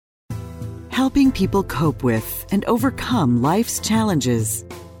helping people cope with and overcome life's challenges.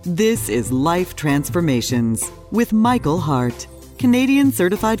 This is Life Transformations with Michael Hart, Canadian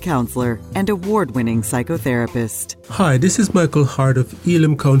Certified Counselor and award-winning psychotherapist. Hi, this is Michael Hart of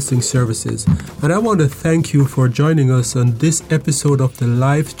Elim Counseling Services, and I want to thank you for joining us on this episode of the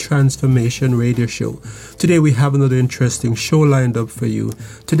Life Transformation Radio Show. Today we have another interesting show lined up for you.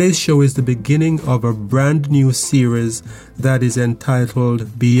 Today's show is the beginning of a brand new series that is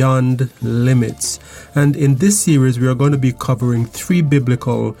entitled Beyond Limits. And in this series we are going to be covering 3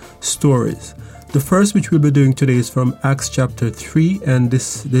 biblical stories. The first, which we'll be doing today, is from Acts chapter 3, and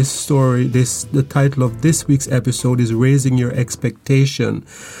the title of this week's episode is Raising Your Expectation.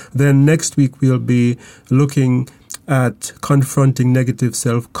 Then next week we'll be looking at confronting negative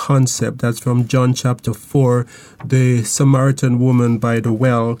self-concept. That's from John chapter 4, the Samaritan woman by the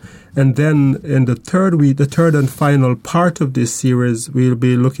well. And then in the third and final part of this series, we'll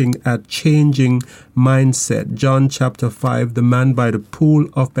be looking at changing mindset. John chapter 5, the man by the pool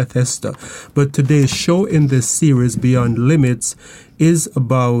of Bethesda. But today's show in this series, Beyond Limits, is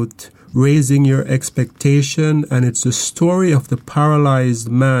about raising your expectation, and it's the story of the paralyzed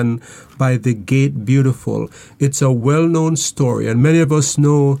man by the Gate Beautiful. It's a well-known story, and many of us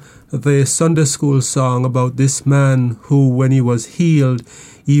know the Sunday school song about this man who, when he was healed,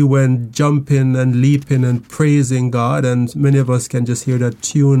 he went jumping and leaping and praising God, and many of us can just hear that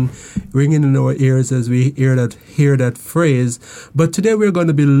tune ringing in our ears as we hear that phrase. But today we're going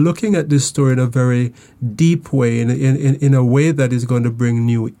to be looking at this story in a very deep way, in a way that is going to bring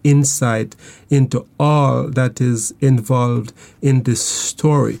new insight into all that is involved in this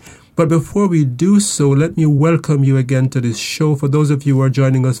story. But before we do so, let me welcome you again to this show. For those of you who are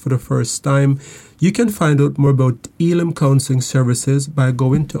joining us for the first time, you can find out more about Elim Counseling Services by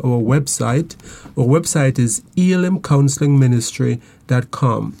going to our website. Our website is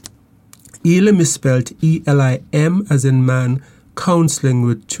elimcounselingministry.com. Elim is spelled E-L-I-M as in man, counseling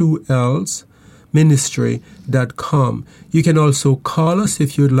with 2 L's, ministry.com. You can also call us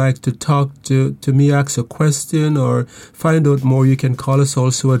if you'd like to talk to me, ask a question, or find out more. You can call us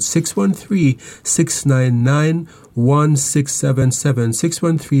also at 613-699-1677,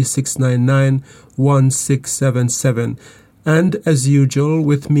 613-699-1677. And as usual,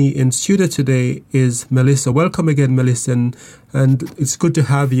 with me in studio today is Melissa. Welcome again, Melissa. And it's good to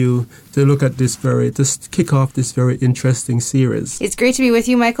have you to look at just kick off this very interesting series. It's great to be with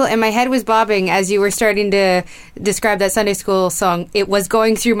you, Michael. And my head was bobbing as you were starting to describe that Sunday school song. It was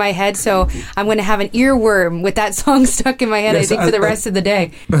going through my head, so I'm going to have an earworm with that song stuck in my head, yes, I think, for the rest of the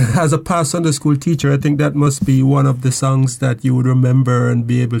day. As a past Sunday school teacher, I think that must be one of the songs that you would remember and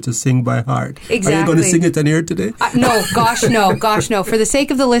be able to sing by heart. Exactly. Are you going to sing it on air today? No, gosh, no. For the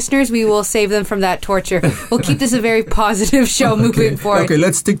sake of the listeners, we will save them from that torture. We'll keep this a very positive show moving forward. Okay,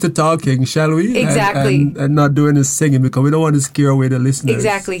 let's stick to talking, shall we? Exactly. And not doing the singing, because we don't want to scare away the listeners.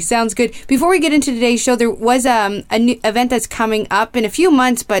 Exactly. Sounds good. Before we get into today's show, there was a new event that's coming up in a few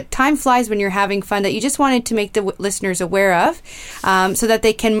months, but time flies when you're having fun, that you just wanted to make the listeners aware of, so that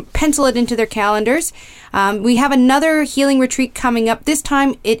they can pencil it into their calendars. We have another healing retreat coming up. This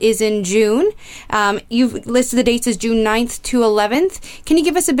time it is in June. You've listed the dates as June 9th to 11th. Can you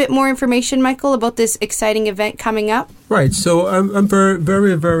give us a bit more information, Michael, about this exciting event coming up? Right. So I'm very,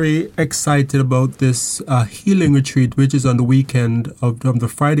 very, very excited about this healing retreat, which is on the weekend from the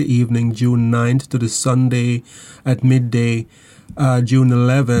Friday evening, June 9th, to the Sunday at midday, June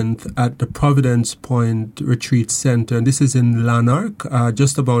 11th, at the Providence Point Retreat Center. And this is in Lanark,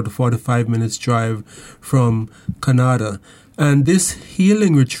 just about a 45 minutes drive from Canada. And this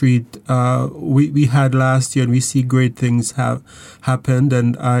healing retreat we had last year, and we see great things have happened,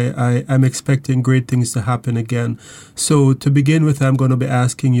 and I'm expecting great things to happen again. So to begin with, I'm going to be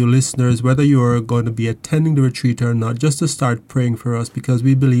asking you listeners whether you are going to be attending the retreat or not, just to start praying for us, because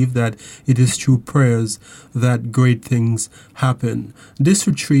we believe that it is through prayers that great things happen. This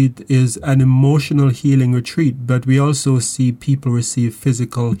retreat is an emotional healing retreat, but we also see people receive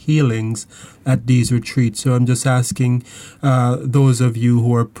physical healings at these retreats. So I'm just asking those of you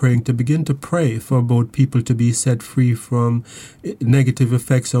who are praying to begin to pray for both people to be set free from negative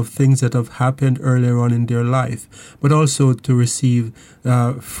effects of things that have happened earlier on in their life, but also to receive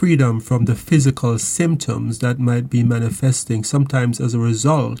freedom from the physical symptoms that might be manifesting sometimes as a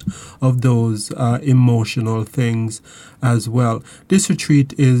result of those emotional things as well. This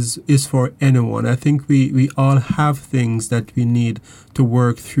retreat is for anyone. I think we all have things that we need to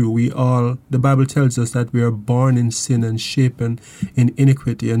work through. The Bible tells us that we are born in sin and shapen in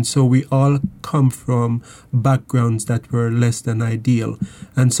iniquity, and so we all come from backgrounds that were less than ideal.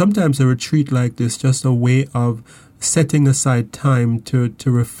 And sometimes a retreat like this, just a way of setting aside time to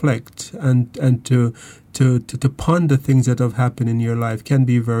reflect and to ponder things that have happened in your life can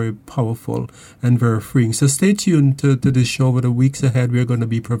be very powerful and very freeing. So stay tuned to this show. Over the weeks ahead, we're going to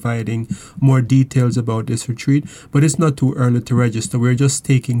be providing more details about this retreat, but it's not too early to register. We're just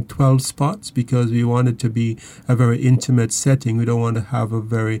taking 12 spots because we want it to be a very intimate setting. We don't want to have a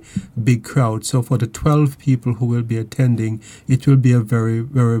very big crowd. So for the 12 people who will be attending, it will be a very,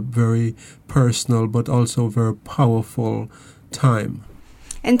 very, very personal but also very powerful time.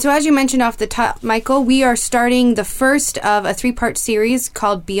 And so as you mentioned off the top, Michael, we are starting the first of a 3-part series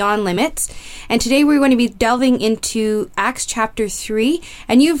called Beyond Limits. And today we're going to be delving into Acts chapter 3.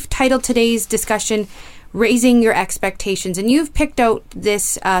 And you've titled today's discussion, Raising Your Expectations. And you've picked out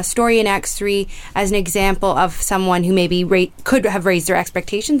this story in Acts 3 as an example of someone who maybe could have raised their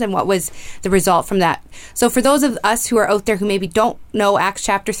expectations and what was the result from that. So for those of us who are out there who maybe don't know Acts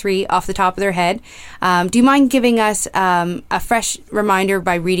chapter 3 off the top of their head, do you mind giving us a fresh reminder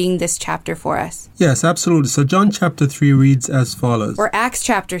by reading this chapter for us? Yes, absolutely. So John chapter 3 reads as follows. Or Acts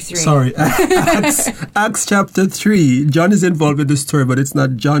chapter 3. Sorry, Acts chapter 3. John is involved with the story, but it's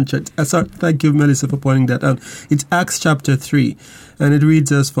not John. Sorry, thank you, Melissa, for pointing that out. It's Acts chapter 3, and it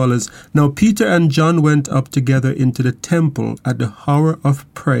reads as follows. Now Peter and John went up together into the temple at the hour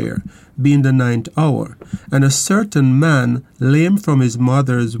of prayer, being the 9th hour. And a certain man, lame from his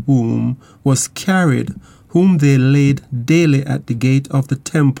mother's womb, was carried, whom they laid daily at the gate of the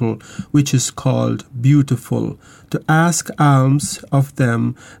temple, which is called Beautiful, to ask alms of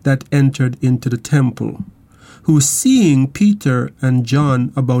them that entered into the temple. Who, seeing Peter and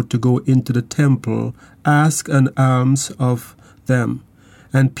John about to go into the temple, asked an alms of them.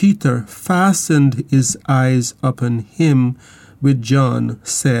 And Peter fastened his eyes upon him with John,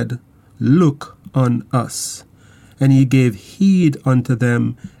 said, Look on us. And he gave heed unto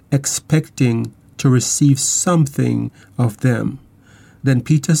them, expecting to receive something of them. Then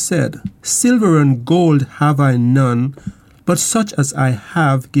Peter said, Silver and gold have I none, but such as I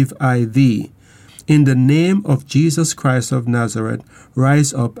have give I thee. In the name of Jesus Christ of Nazareth,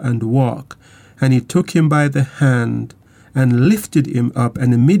 rise up and walk. And he took him by the hand and lifted him up,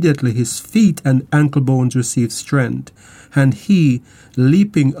 and immediately his feet and ankle bones received strength. And he,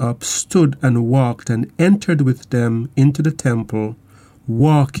 leaping up, stood and walked, and entered with them into the temple,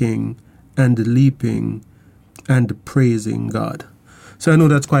 walking and leaping and praising God. So I know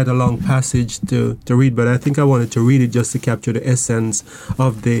that's quite a long passage to read, but I think I wanted to read it just to capture the essence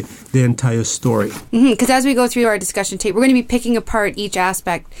of the entire story. Because as we go through our discussion tape, we're going to be picking apart each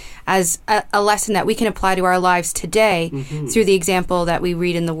aspect as a lesson that we can apply to our lives today through the example that we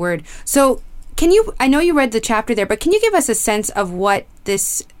read in the Word. So I know you read the chapter there, but can you give us a sense of what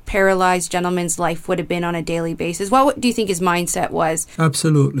this paralyzed gentleman's life would have been on a daily basis? What do you think his mindset was?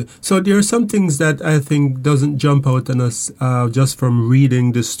 Absolutely. So there are some things that I think doesn't jump out on us just from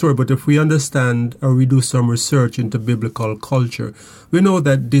reading this story, but if we understand or we do some research into biblical culture, we know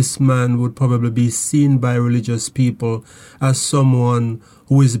that this man would probably be seen by religious people as someone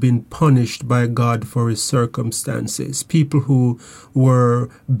who has been punished by God for his circumstances. People who were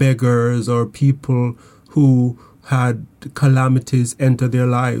beggars or people who had calamities enter their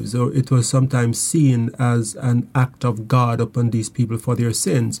lives, or it was sometimes seen as an act of God upon these people for their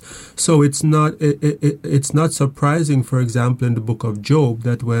sins. So it's not surprising, for example, in the book of Job,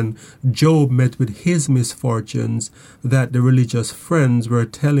 that when Job met with his misfortunes, that the religious friends were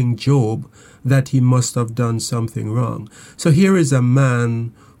telling Job that he must have done something wrong. So here is a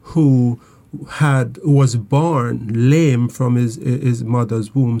man who was born lame from his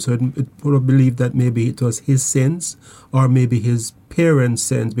mother's womb. So it would believe that maybe it was his sins or maybe his parents'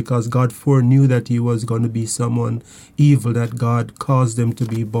 sins, because God foreknew that he was going to be someone evil, that God caused him to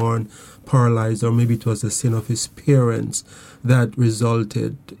be born paralyzed, or maybe it was the sin of his parents that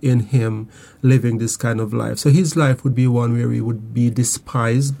resulted in him living this kind of life. So his life would be one where he would be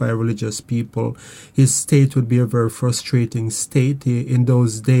despised by religious people. His state would be a very frustrating state. In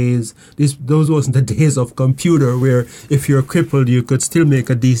those days, those wasn't the days of computer where if you're crippled, you could still make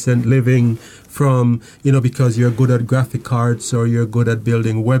a decent living from, because you're good at graphic cards or you're good at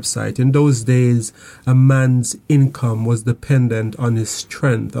building website. In those days, a man's income was dependent on his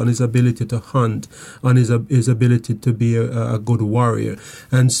strength, on his ability to hunt, on his ability to be a good warrior.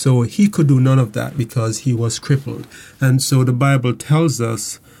 And so he could do none of that because he was crippled. And so the Bible tells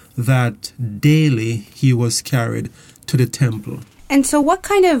us that daily he was carried to the temple. And so what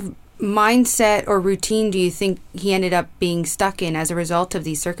kind of mindset or routine do you think he ended up being stuck in as a result of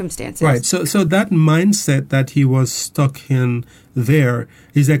these circumstances? Right. So that mindset that he was stuck in there,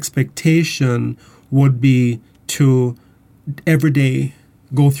 his expectation would be to every day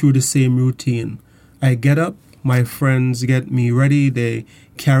go through the same routine. I get up, my friends get me ready. They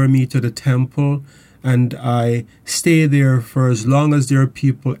carry me to the temple, and I stay there for as long as there are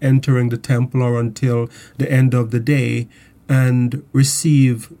people entering the temple or until the end of the day, and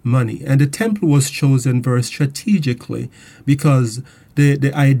receive money. And the temple was chosen very strategically because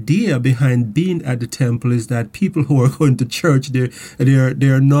the idea behind being at the temple is that people who are going to church, they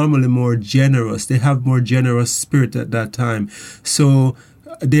are normally more generous. They have more generous spirit at that time, so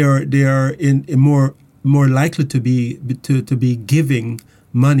they are in more likely to be giving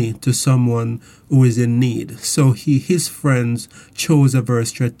money to someone who is in need. So his friends chose a very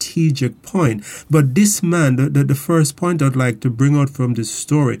strategic point. But this man, the first point I'd like to bring out from this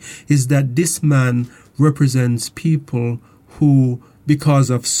story is that this man represents people who, because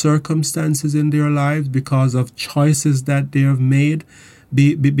of circumstances in their lives, because of choices that they have made,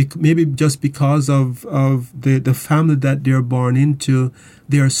 maybe just because of the family that they're born into,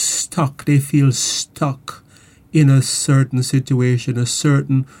 they're stuck. They feel stuck in a certain situation, a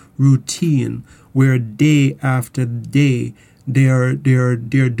certain routine, where day after day they're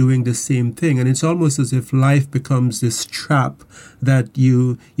doing the same thing, and it's almost as if life becomes this trap that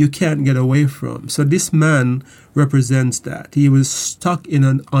you can't get away from. So this man represents that. He was stuck in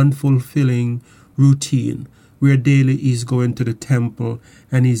an unfulfilling routine where daily he's going to the temple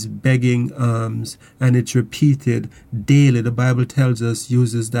and he's begging alms, and it's repeated daily. The Bible tells us,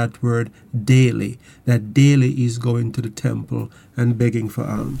 uses that word daily, that daily he's going to the temple and begging for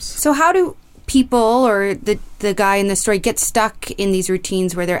alms. So how do people, or the guy in the story, get stuck in these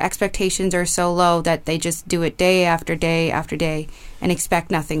routines where their expectations are so low that they just do it day after day after day and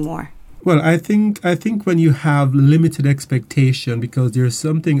expect nothing more? Well, I think when you have limited expectation, because there's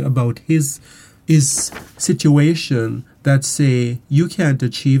something about his situation that say you can't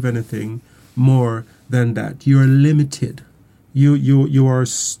achieve anything more than that. You're limited. You are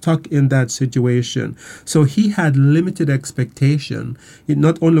stuck in that situation. So he had limited expectation.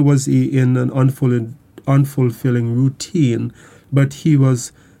 Not only was he in an unfulfilling routine, but he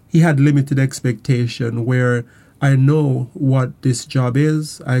had limited expectation where I know what this job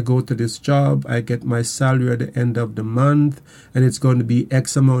is. I go to this job, I get my salary at the end of the month, and it's going to be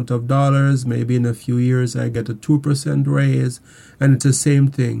X amount of dollars. Maybe in a few years I get a 2% raise, and it's the same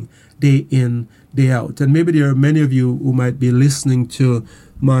thing day in, day out. And maybe there are many of you who might be listening to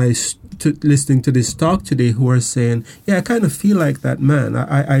listening to this talk today who are saying, yeah, I kind of feel like that man.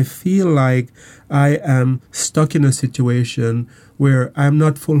 I feel like I am stuck in a situation where I'm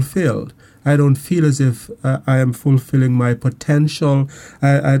not fulfilled. I don't feel as if I am fulfilling my potential.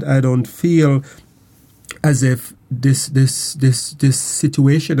 I don't feel as if this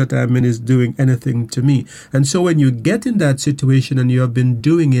situation that I'm in is doing anything to me. And so when you get in that situation and you have been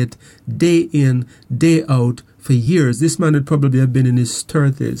doing it day in, day out for years, this man would probably have been in his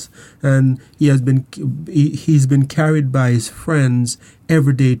 30s, and he's been carried by his friends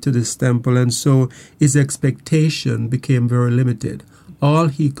every day to this temple, and so his expectation became very limited. All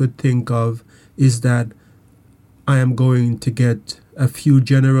he could think of is that I am going to get a few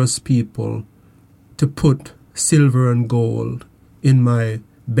generous people to put silver and gold in my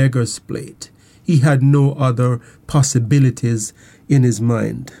beggar's plate. He had no other possibilities in his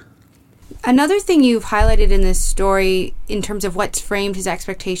mind. Another thing you've highlighted in this story in terms of what's framed his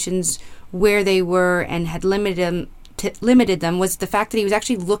expectations, where they were and had limited them, was the fact that he was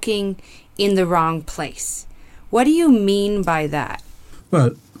actually looking in the wrong place. What do you mean by that?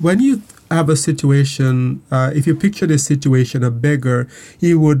 Well, when you have a situation, if you picture this situation, a beggar,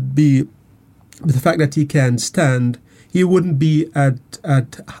 he would be, with the fact that he can't stand, he wouldn't be at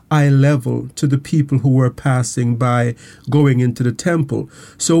eye level to the people who were passing by going into the temple.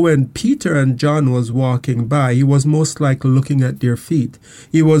 So when Peter and John was walking by, he was most likely looking at their feet.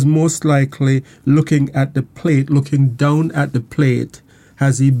 He was most likely looking at the plate, looking down at the plate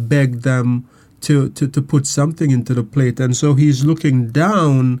as he begged them to put something into the plate. And so he's looking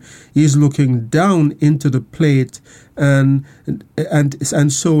down into the plate, and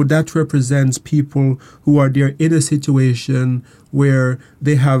so that represents people who are there in a situation where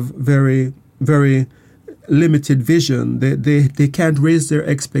they have very, very limited vision. They can't raise their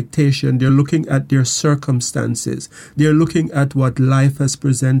expectation. They're looking at their circumstances. They're looking at what life has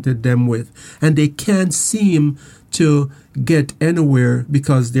presented them with, and they can't seem to get anywhere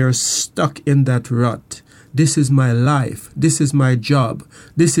because they're stuck in that rut. This is my life. This is my job.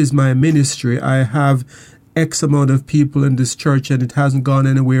 This is my ministry. I have X amount of people in this church and it hasn't gone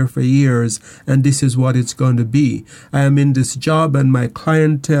anywhere for years, and this is what it's going to be. I am in this job and my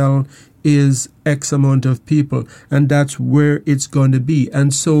clientele is X amount of people, and that's where it's going to be.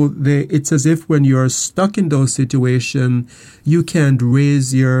 And so it's as if when you're stuck in those situations, you can't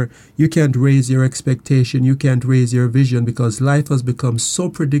raise your expectation, you can't raise your vision, because life has become so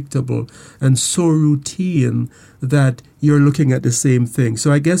predictable and so routine that you're looking at the same thing.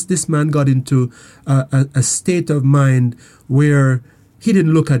 So I guess this man got into a state of mind where he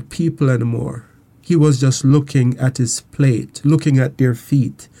didn't look at people anymore. He was just looking at his plate, looking at their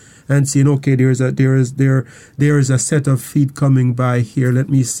feet, and saying, okay, there is a set of feet coming by here. Let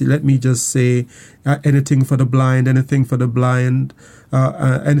me just say anything for the blind, anything for the lame,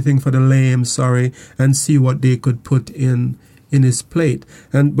 and see what they could put in his plate.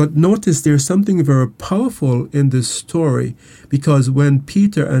 But notice there's something very powerful in this story, because when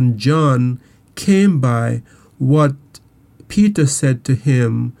Peter and John came by, what Peter said to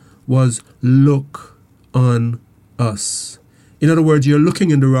him was, look on us. In other words, you're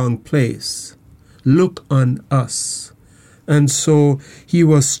looking in the wrong place. Look on us. And so he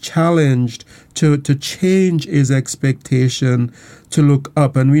was challenged to change his expectation, to look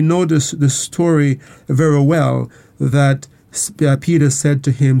up. And we know the story very well, that Peter said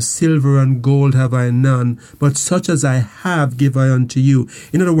to him, silver and gold have I none, but such as I have give I unto you.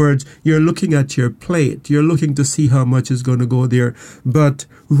 In other words, you're looking at your plate. You're looking to see how much is going to go there. But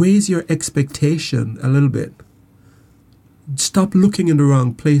raise your expectation a little bit. Stop looking in the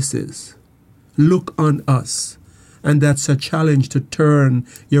wrong places. Look on us. And that's a challenge, to turn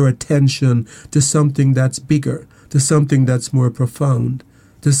your attention to something that's bigger, to something that's more profound,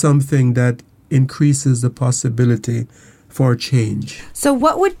 to something that increases the possibility for change. So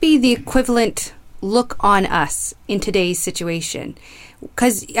what would be the equivalent look on us in today's situation?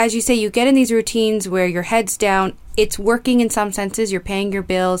 Because as you say, you get in these routines where your head's down, it's working in some senses, you're paying your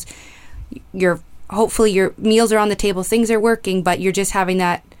bills, hopefully your meals are on the table, things are working, but you're just having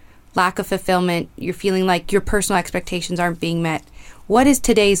that lack of fulfillment. You're feeling like your personal expectations aren't being met. What is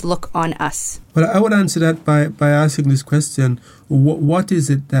today's look on us? Well, I would answer that by asking this question: what is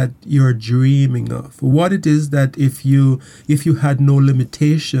it that you're dreaming of? What it is that if you had no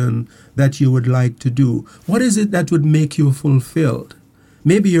limitation that you would like to do? What is it that would make you fulfilled?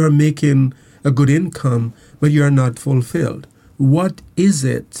 Maybe you're making a good income, but you're not fulfilled. What is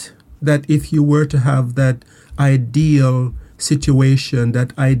it that if you were to have that ideal situation,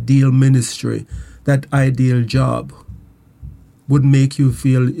 that ideal ministry, that ideal job, would make you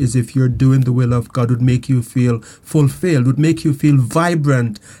feel as if you're doing the will of God, would make you feel fulfilled, would make you feel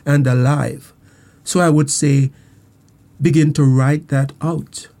vibrant and alive? So I would say, begin to write that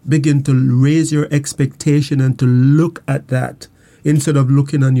out. Begin to raise your expectation and to look at that instead of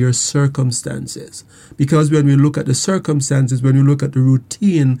looking on your circumstances. Because when we look at the circumstances, when we look at the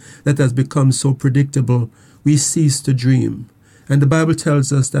routine that has become so predictable, we cease to dream. And the Bible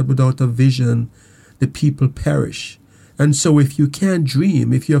tells us that without a vision, the people perish. And so if you can't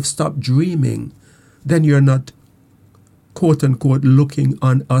dream, if you have stopped dreaming, then you're not, quote unquote, looking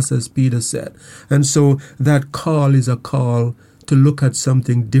on us, as Peter said. And so that call is a call to look at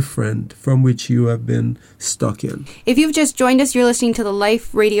something different from which you have been stuck in. If you've just joined us, you're listening to the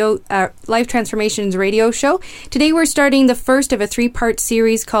Life Transformations radio show. Today we're starting the first of a 3-part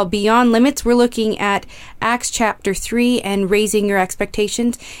series called Beyond Limits. We're looking at Acts chapter 3 and raising your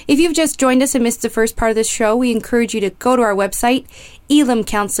expectations. If you've just joined us and missed the first part of this show, we encourage you to go to our website,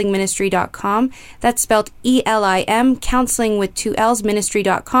 elimcounselingministry.com. That's spelled ELIM, counseling with 2 L's,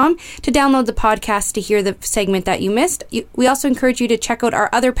 ministry.com, to download the podcast to hear the segment that you missed. We also encourage you to check out our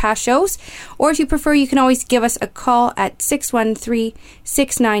other past shows, or if you prefer, you can always give us a call at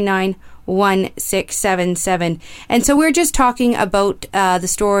 613-699-1677. And so we're just talking about the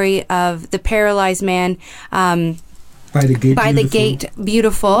story of the paralyzed man by the gate,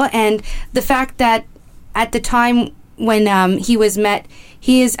 beautiful, and the fact that at the time when he was met,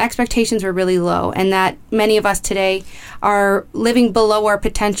 his expectations were really low, and that many of us today are living below our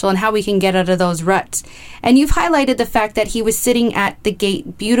potential and how we can get out of those ruts. And you've highlighted the fact that he was sitting at the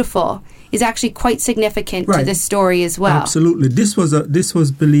gate beautiful is actually quite significant to this story as well. Absolutely. This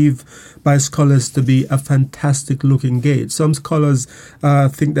was believed by scholars to be a fantastic looking gate. Some scholars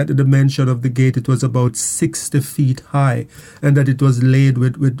think that the dimension of the gate, it was about 60 feet high, and that it was laid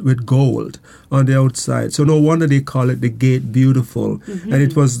with gold on the outside. So no wonder they call it the gate beautiful. Mm-hmm. And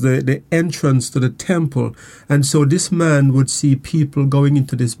it was the entrance to the temple. And so this man would see people going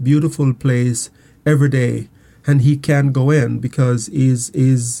into this beautiful place every day, and he can't go in because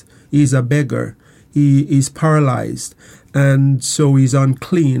he's a beggar. He is paralyzed, and so he's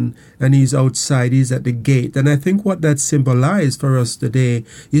unclean, and he's outside, he's at the gate. And I think what that symbolized for us today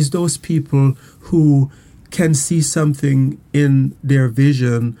is those people who can see something in their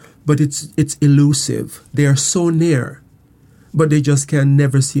vision, but it's elusive. They are so near, but they just can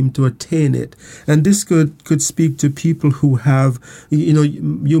never seem to attain it. And this could speak to people who have,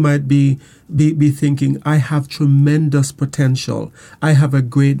 you might be thinking, I have tremendous potential. I have a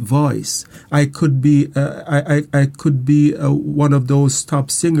great voice. I could be one of those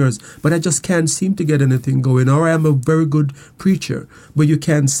top singers, but I just can't seem to get anything going. Or I am a very good preacher, but you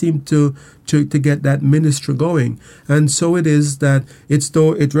can't seem to get that ministry going. And so it is that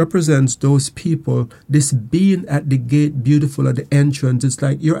it represents those people, this being at the gate beautiful at the entrance. It's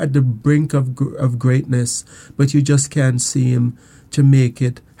like you're at the brink of greatness, but you just can't seem to make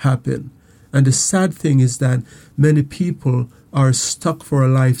it happen. And the sad thing is that many people are stuck for a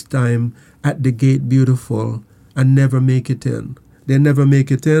lifetime at the gate beautiful and never make it in. They never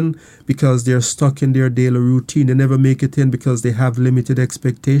make it in because they're stuck in their daily routine. They never make it in because they have limited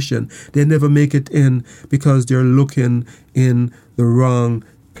expectation. They never make it in because they're looking in the wrong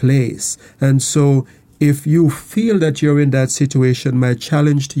place. And so if you feel that you're in that situation, my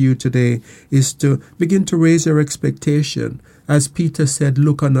challenge to you today is to begin to raise your expectation. As Peter said,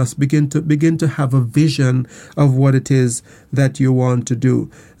 look on us, begin to have a vision of what it is that you want to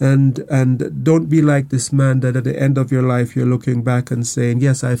do. And don't be like this man that at the end of your life you're looking back and saying,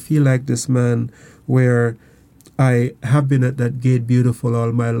 yes, I feel like this man where I have been at that gate beautiful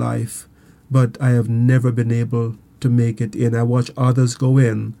all my life, but I have never been able to make it in. I watch others go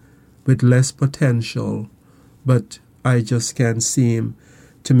in with less potential, but I just can't seem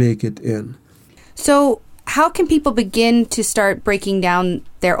to make it in. So how can people begin to start breaking down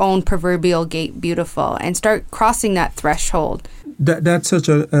their own proverbial gate beautiful and start crossing that threshold? That's such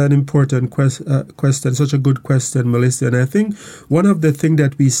an important question, such a good question, Melissa. And I think one of the things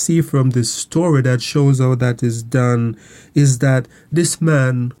that we see from this story that shows how that is done is that this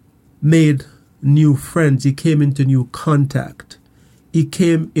man made new friends. He came into new contact. He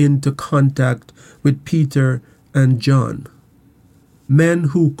came into contact with Peter and John, men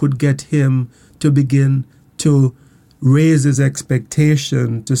who could get him to begin to raise his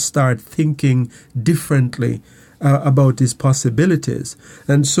expectation, to start thinking differently about his possibilities.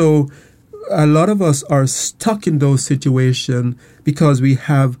 And so a lot of us are stuck in those situations because we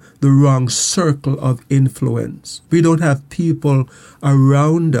have the wrong circle of influence. We don't have people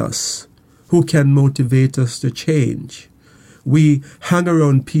around us who can motivate us to change. We hang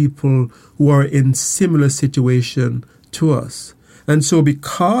around people who are in similar situation to us. And so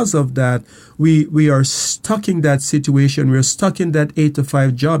because of that, we are stuck in that situation. We're stuck in that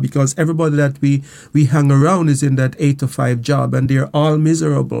 8-to-5 job because everybody that we hang around is in that 8-to-5 job, and they're all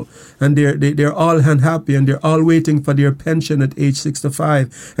miserable, and they're all unhappy, and they're all waiting for their pension at age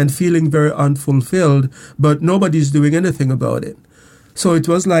 65 and feeling very unfulfilled, but nobody's doing anything about it. So it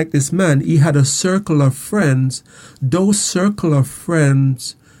was like this man, he had a circle of friends. Those circle of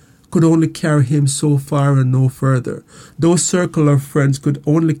friends could only carry him so far and no further. Those circle of friends could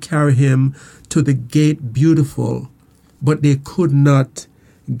only carry him to the gate beautiful, but they could not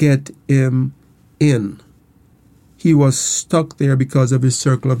get him in. He was stuck there because of his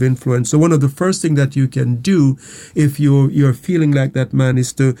circle of influence. So one of the first things that you can do if you're feeling like that man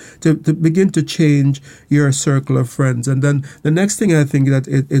is to begin to change your circle of friends. And then the next thing I think that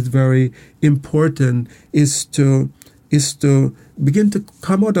is very important is to begin to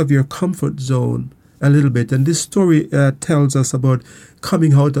come out of your comfort zone a little bit. And this story tells us about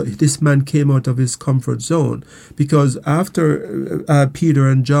coming out of, this man came out of his comfort zone, because after Peter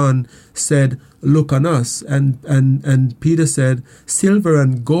and John said, look on us, and Peter said, silver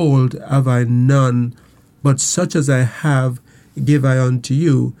and gold have I none, but such as I have give I unto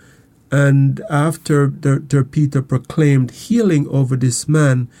you. And after Peter proclaimed healing over this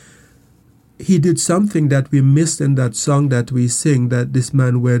man, he did something that we missed in that song that we sing, that this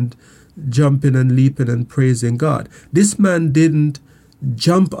man went jumping and leaping and praising God. This man didn't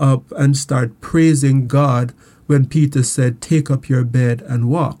jump up and start praising God when Peter said, take up your bed and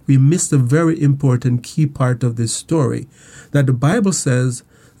walk. We missed a very important key part of this story, that the Bible says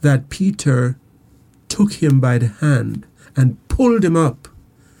that Peter took him by the hand and pulled him up,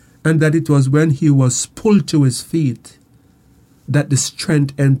 and that it was when he was pulled to his feet that the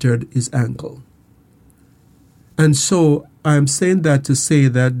strength entered his ankle. And so I'm saying that to say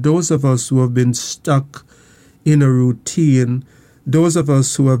that those of us who have been stuck in a routine, those of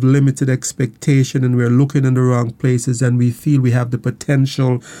us who have limited expectation and we're looking in the wrong places and we feel we have the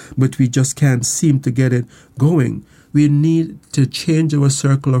potential, but we just can't seem to get it going, we need to change our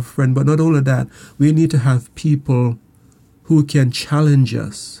circle of friends. But not only that, we need to have people who can challenge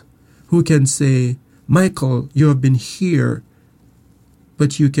us, who can say, Michael, you have been here,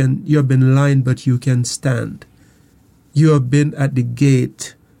 but you have been blind, but you can stand. You have been at the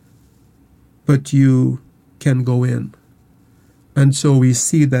gate, but you can go in. And so we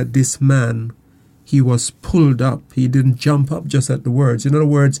see that this man, he was pulled up. He didn't jump up just at the words. In other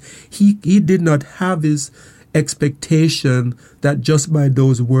words, he did not have his expectation that just by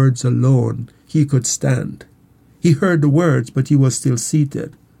those words alone, he could stand. He heard the words, but he was still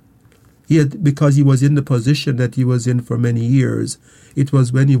seated. Because he was in the position that he was in for many years, it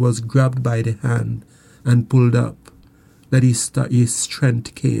was when he was grabbed by the hand and pulled up that his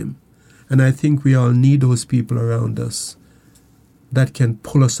strength came. And I think we all need those people around us that can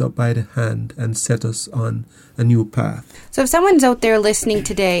pull us up by the hand and set us on a new path. So if someone's out there listening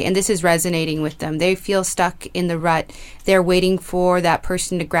today and this is resonating with them, they feel stuck in the rut, they're waiting for that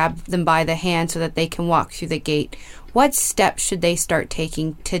person to grab them by the hand so that they can walk through the gate, what steps should they start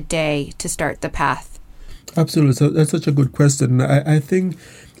taking today to start the path? Absolutely. So that's such a good question. I think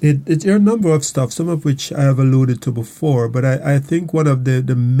there are a number of stuff, some of which I have alluded to before, but I think one of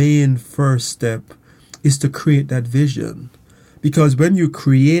the main first step is to create that vision. Because when you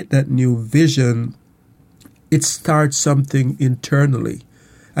create that new vision, it starts something internally.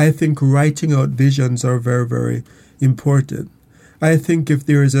 I think writing out visions are very, very important. I think if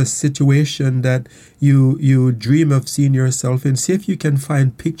there is a situation that you dream of seeing yourself in, see if you can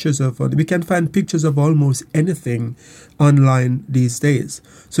find pictures of it. We can find pictures of almost anything online these days.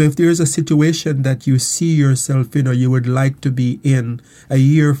 So if there is a situation that you see yourself in or you would like to be in a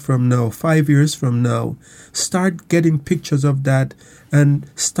year from now, 5 years from now, start getting pictures of that and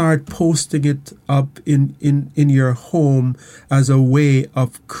start posting it up in your home as a way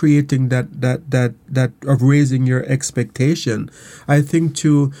of creating that of raising your expectation. I think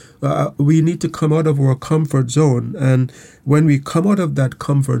we need to come out of our comfort zone, and when we come out of that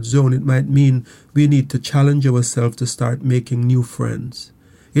comfort zone, it might mean we need to challenge ourselves to start making new friends.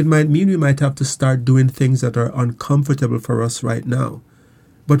 It might mean we might have to start doing things that are uncomfortable for us right now.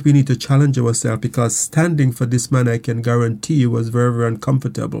 But we need to challenge ourselves, because standing for this man, I can guarantee you, was very, very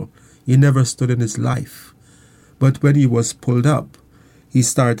uncomfortable. He never stood in his life. But when he was pulled up, he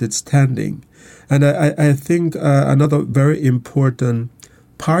started standing. And I think another very important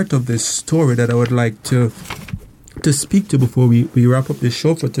part of this story that I would like to speak to before we wrap up this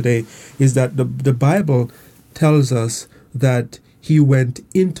show for today is that the Bible tells us that he went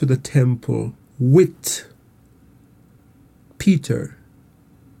into the temple with Peter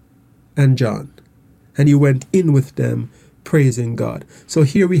and John, and he went in with them praising God. So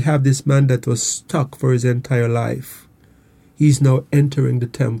here we have this man that was stuck for his entire life. He's now entering the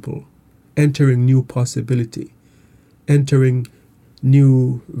temple, entering new possibility, entering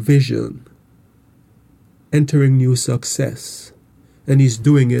new vision, entering new success, and he's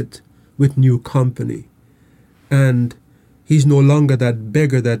doing it with new company. And he's no longer that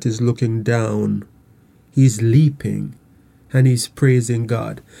beggar that is looking down. He's leaping and he's praising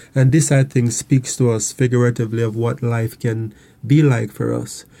God. And this, I think, speaks to us figuratively of what life can be like for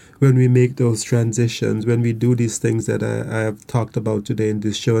us when we make those transitions, when we do these things that I have talked about today in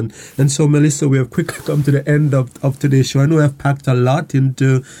this show. And so, Melissa, we have quickly come to the end of today's show. I know I've packed a lot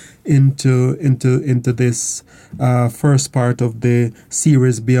into this first part of the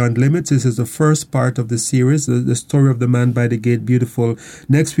series Beyond Limits. This is the first part of the series, the story of the man by the gate, beautiful.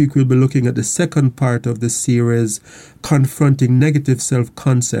 Next week we'll be looking at the second part of the series, confronting negative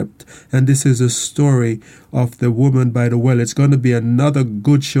self-concept, and this is a story of the woman by the well. It's going to be another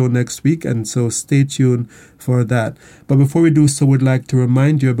good show next week, and so stay tuned for that. But before we do so, we'd like to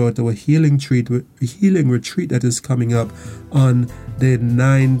remind you about our healing retreat that is coming up on the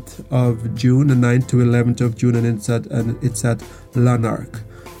 9th of June, the 9th to 11th of June, and it's at Lanark.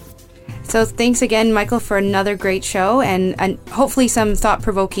 So thanks again, Michael, for another great show and hopefully some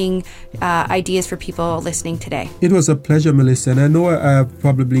thought-provoking ideas for people listening today. It was a pleasure, Melissa. And I know I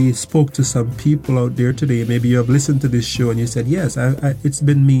probably spoke to some people out there today. Maybe you have listened to this show and you said, yes, it's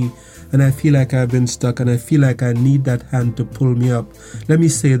been me. And I feel like I've been stuck and I feel like I need that hand to pull me up. Let me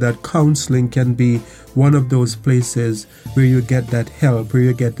say that counseling can be one of those places where you get that help, where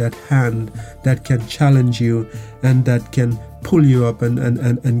you get that hand that can challenge you and that can pull you up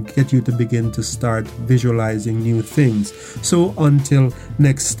and get you to begin to start visualizing new things. So until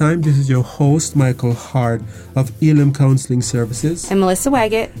next time, this is your host, Michael Hart of Elim Counseling Services. And Melissa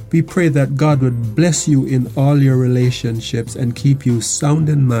Waggett. We pray that God would bless you in all your relationships and keep you sound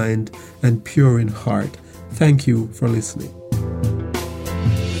in mind and pure in heart. Thank you for listening.